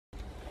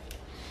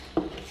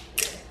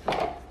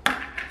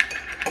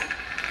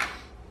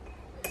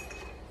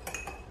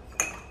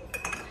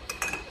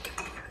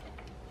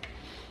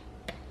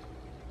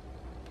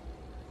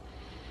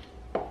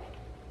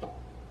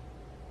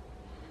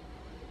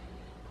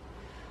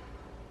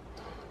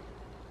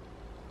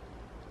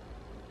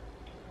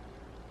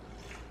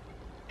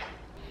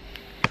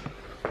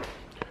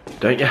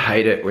Don't you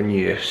hate it when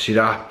you sit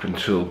up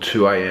until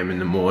 2 AM in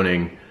the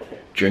morning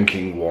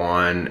drinking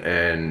wine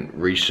and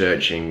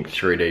researching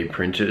 3D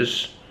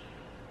printers?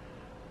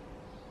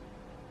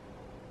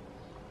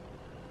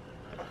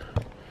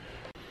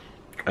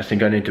 I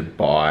think I need to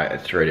buy a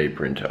 3D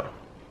printer.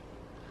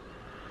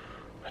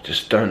 I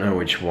just don't know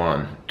which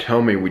one.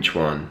 Tell me which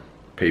one,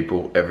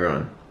 people,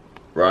 everyone.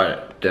 Write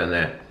it down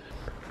there.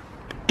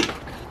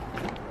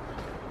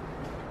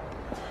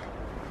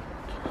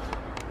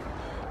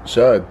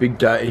 So, big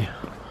day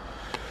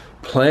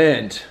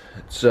planned.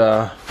 It's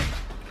oh,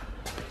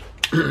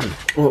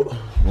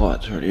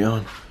 light's already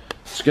on.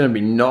 It's gonna be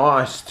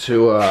nice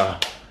to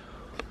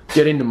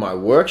get into my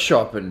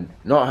workshop and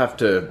not have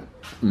to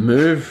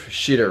move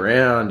shit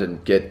around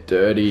and get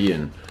dirty,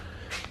 and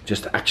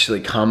just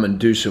actually come and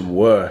do some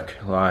work.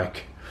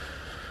 Like,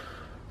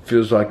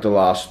 feels like the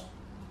last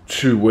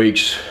 2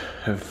 weeks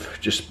have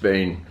just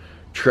been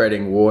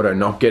treading water,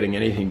 not getting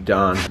anything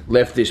done.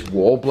 Left this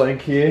wall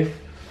blank here.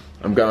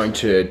 I'm going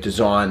to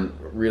design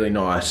really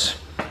nice,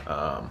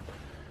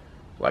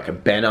 like a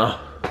banner,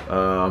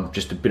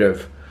 just a bit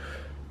of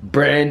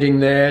branding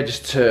there,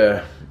 just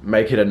to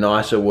make it a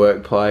nicer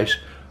workplace.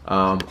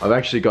 I've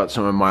actually got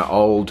some of my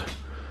old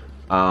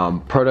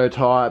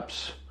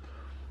prototypes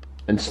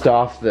and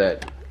stuff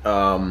that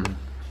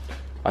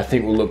I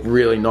think will look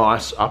really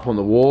nice up on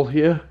the wall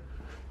here.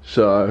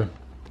 So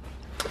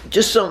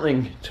just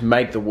something to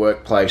make the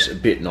workplace a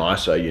bit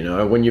nicer, you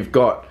know, when you've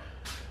got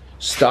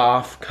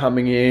staff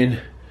coming in,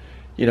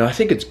 you know, I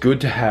think it's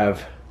good to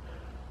have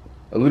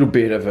a little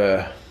bit of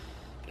a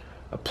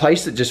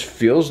place that just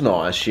feels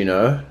nice, you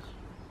know.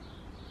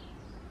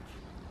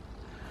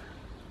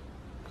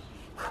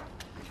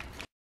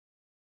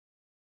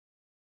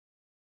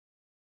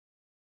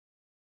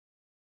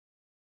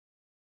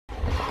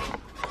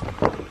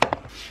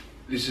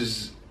 This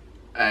is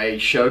a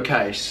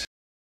showcase.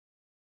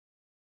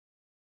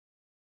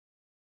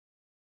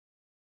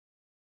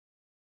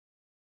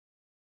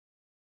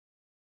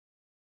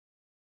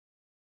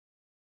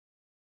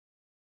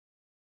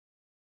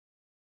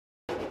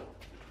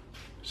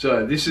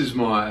 So this is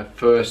my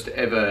first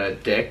ever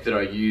deck that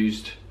I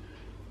used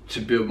to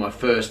build my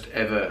first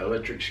ever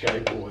electric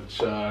skateboard.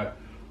 So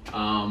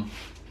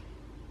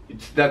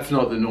that's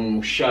not the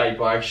normal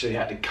shape. I actually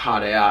had to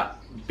cut out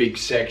big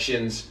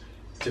sections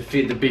to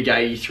fit the big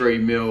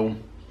 83mm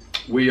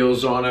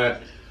wheels on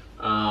it.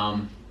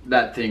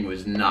 That thing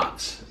was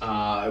nuts.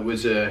 It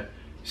was a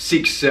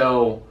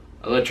 6-cell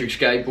electric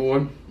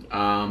skateboard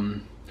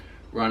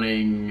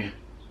running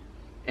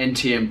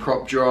NTM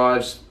prop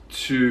drives,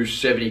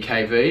 270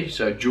 kV,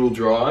 so dual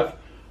drive,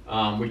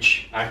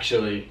 which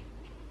actually,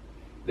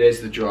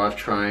 there's the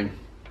drivetrain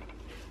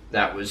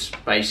that was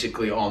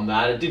basically on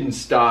that. It didn't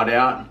start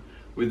out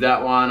with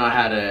that one. I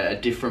had a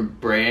different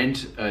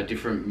brand, a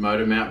different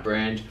motor mount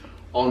brand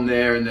on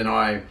there, and then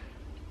I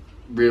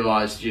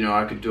realized, you know,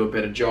 I could do a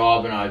better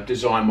job, and I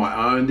designed my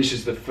own. This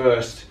is the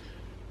first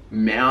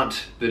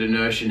mount that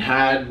Inertian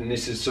had, and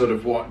this is sort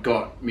of what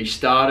got me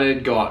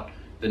started, got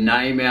the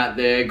name out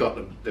there,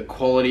 got the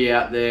quality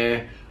out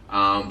there.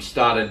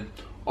 Started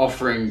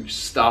offering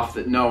stuff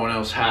that no one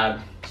else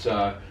had,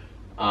 so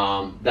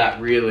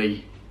that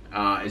really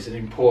is an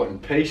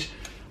important piece.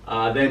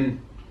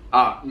 Then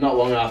not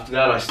long after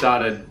that, I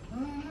started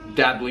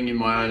dabbling in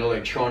my own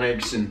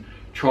electronics and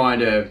trying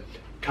to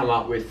come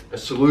up with a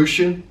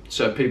solution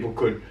so people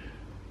could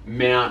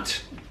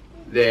mount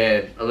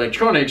their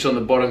electronics on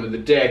the bottom of the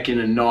deck in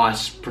a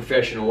nice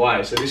professional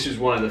way. So this is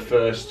one of the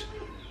first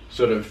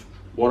sort of,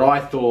 what I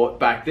thought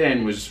back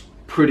then was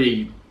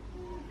pretty,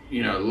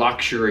 you know,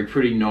 luxury,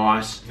 pretty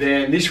nice.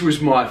 Then this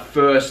was my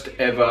first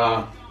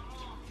ever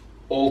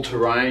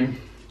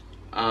all-terrain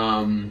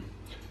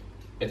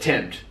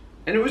attempt,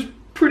 and it was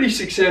pretty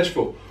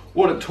successful.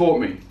 What it taught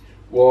me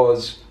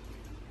was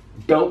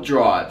belt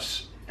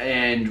drives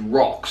and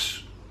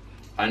rocks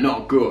are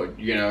not good.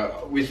 You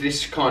know, with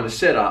this kind of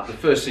setup, the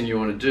first thing you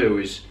want to do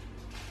is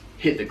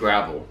hit the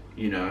gravel,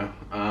 you know,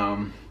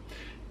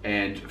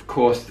 and of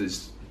course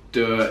there's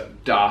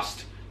dirt,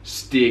 dust,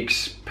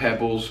 sticks,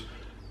 pebbles,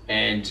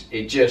 and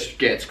it just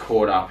gets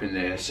caught up in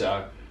there.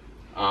 So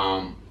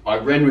I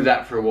ran with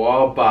that for a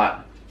while,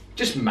 but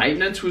just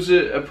maintenance was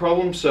a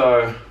problem.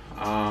 So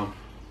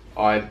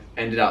I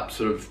ended up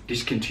sort of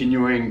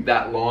discontinuing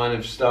that line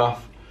of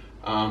stuff.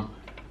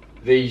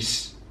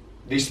 This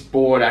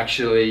board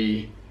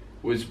actually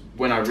was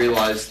when I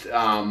realized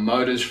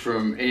motors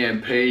from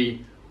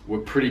EMP were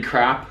pretty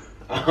crap.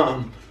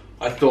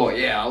 I thought,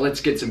 yeah,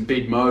 let's get some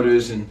big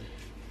motors and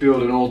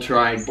build an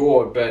all-terrain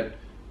board, but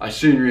I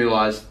soon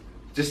realized,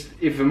 just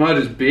if a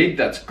motor's big,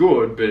 that's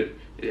good, but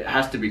it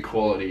has to be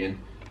quality,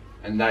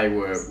 and they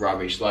were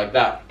rubbish. Like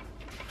that.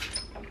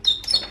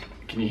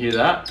 Can you hear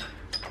that?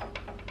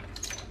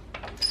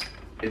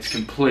 It's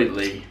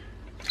completely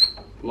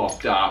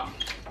locked up.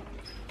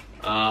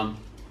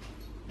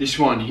 This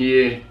one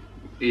here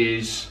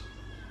is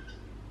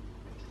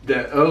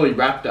the early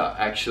Raptor,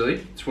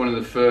 actually. It's one of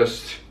the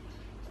first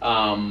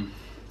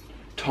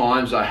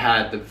times I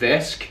had the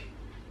ESk,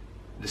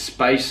 the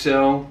space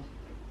cell,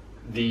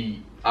 the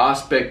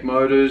Aspect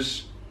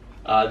motors.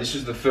 This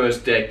was the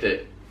first deck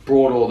that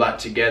brought all that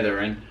together,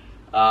 and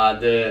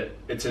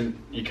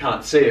you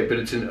can't see it, but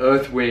it's an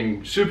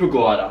Earthwing super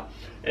glider,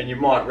 and you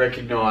might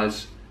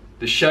recognize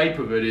the shape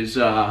of it is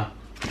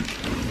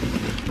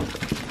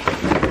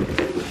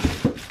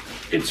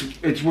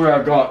it's where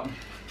I got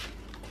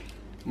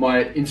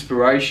my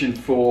inspiration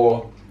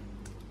for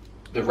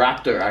the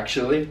Raptor,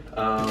 actually.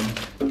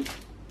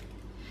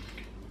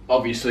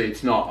 Obviously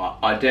it's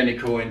not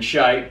identical in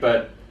shape,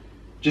 but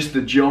just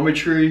the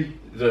geometry,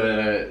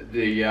 the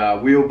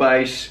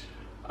wheelbase.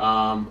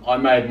 I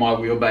made my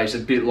wheelbase a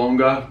bit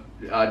longer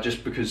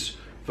just because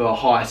for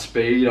high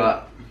speed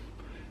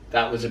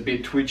that was a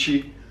bit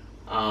twitchy,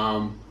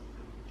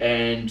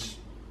 and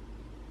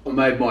I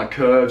made my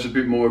curves a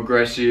bit more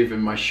aggressive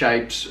and my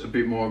shapes a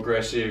bit more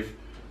aggressive,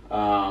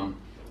 a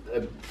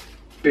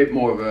bit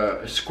more of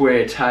a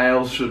square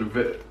tail, sort of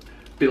a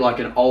bit like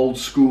an old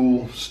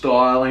school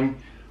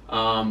styling.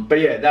 But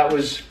yeah, that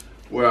was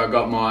where I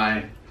got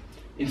my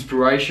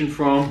inspiration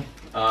from.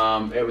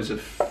 It was a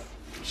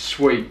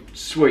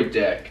sweet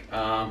deck.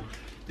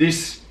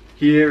 This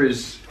here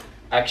is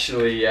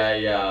actually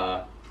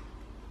a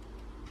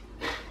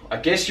I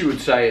guess you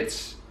would say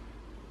it's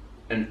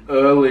an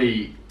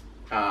early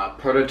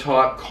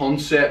prototype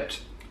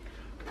concept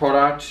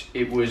product.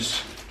 It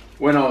was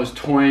when I was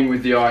toying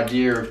with the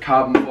idea of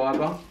carbon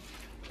fiber,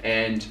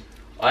 and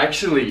I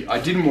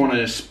didn't want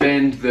to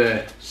spend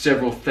the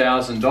several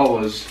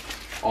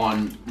 $1,000s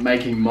on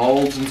making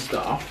molds and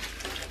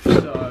stuff.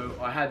 So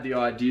I had the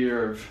idea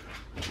of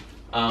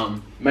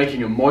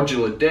making a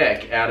modular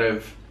deck out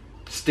of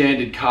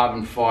standard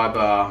carbon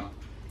fiber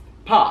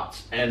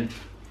parts, and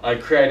I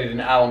created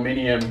an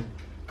aluminium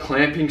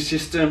clamping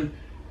system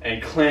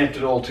and clamped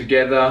it all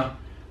together.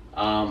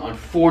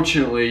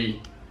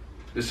 Unfortunately,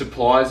 the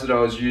suppliers that I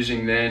was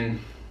using then,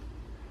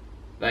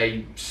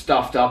 they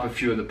stuffed up a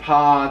few of the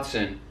parts,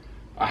 and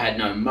I had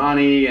no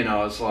money, and I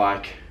was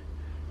like,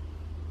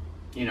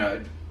 you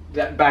know,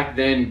 that back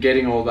then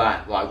getting all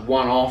that like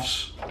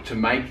one-offs to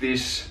make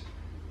this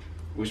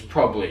was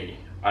probably,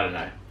 I don't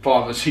know,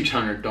 $500 or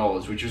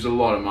 $600, which was a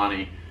lot of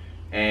money.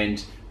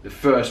 And the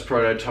first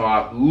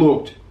prototype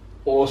looked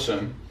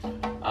awesome,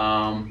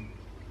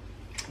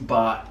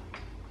 but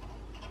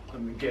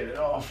let me get it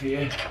off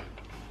here.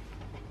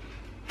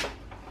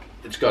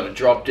 It's got a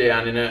drop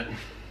down in it.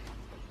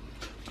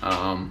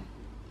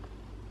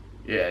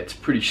 Yeah, it's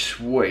pretty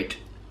sweet.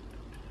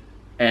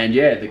 And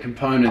yeah, the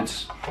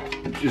components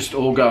just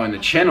all go in the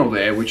channel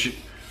there, which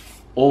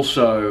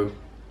also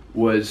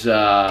was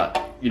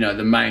you know,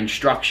 the main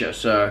structure.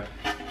 So,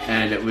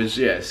 and it was,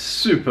 yeah,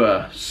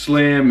 super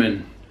slim,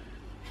 and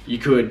you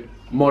could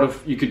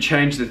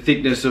change the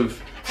thickness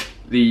of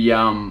the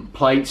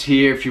plates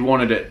here if you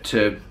wanted it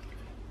to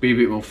be a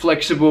bit more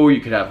flexible.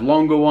 You could have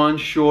longer ones,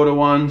 shorter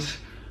ones.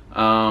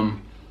 Yeah,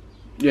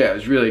 it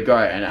was really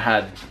great, and it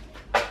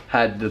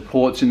had the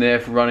ports in there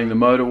for running the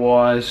motor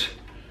wires.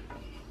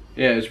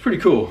 Yeah, it was pretty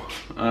cool,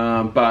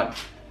 but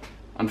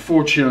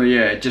unfortunately,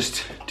 yeah, it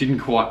just didn't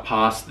quite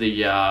pass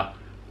the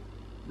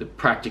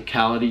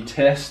practicality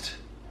test.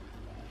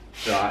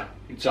 So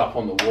it's up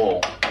on the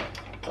wall.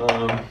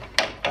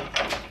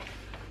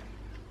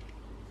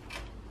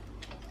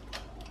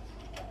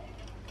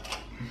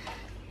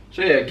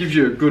 So yeah, it gives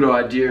you a good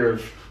idea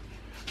of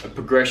a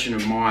progression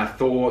of my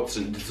thoughts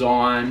and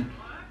design.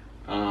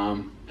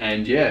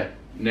 And yeah,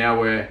 now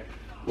we're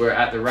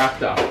at the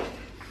Raptor.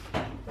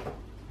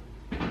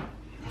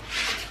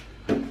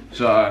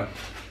 So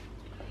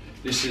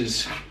this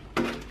is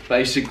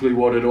basically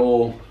what it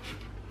all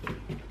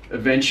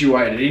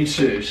eventuated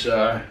into.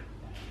 So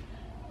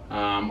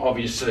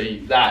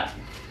obviously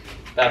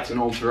that's an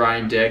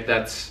all-terrain deck.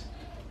 That's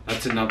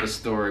another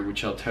story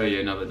which I'll tell you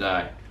another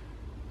day.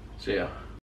 See ya.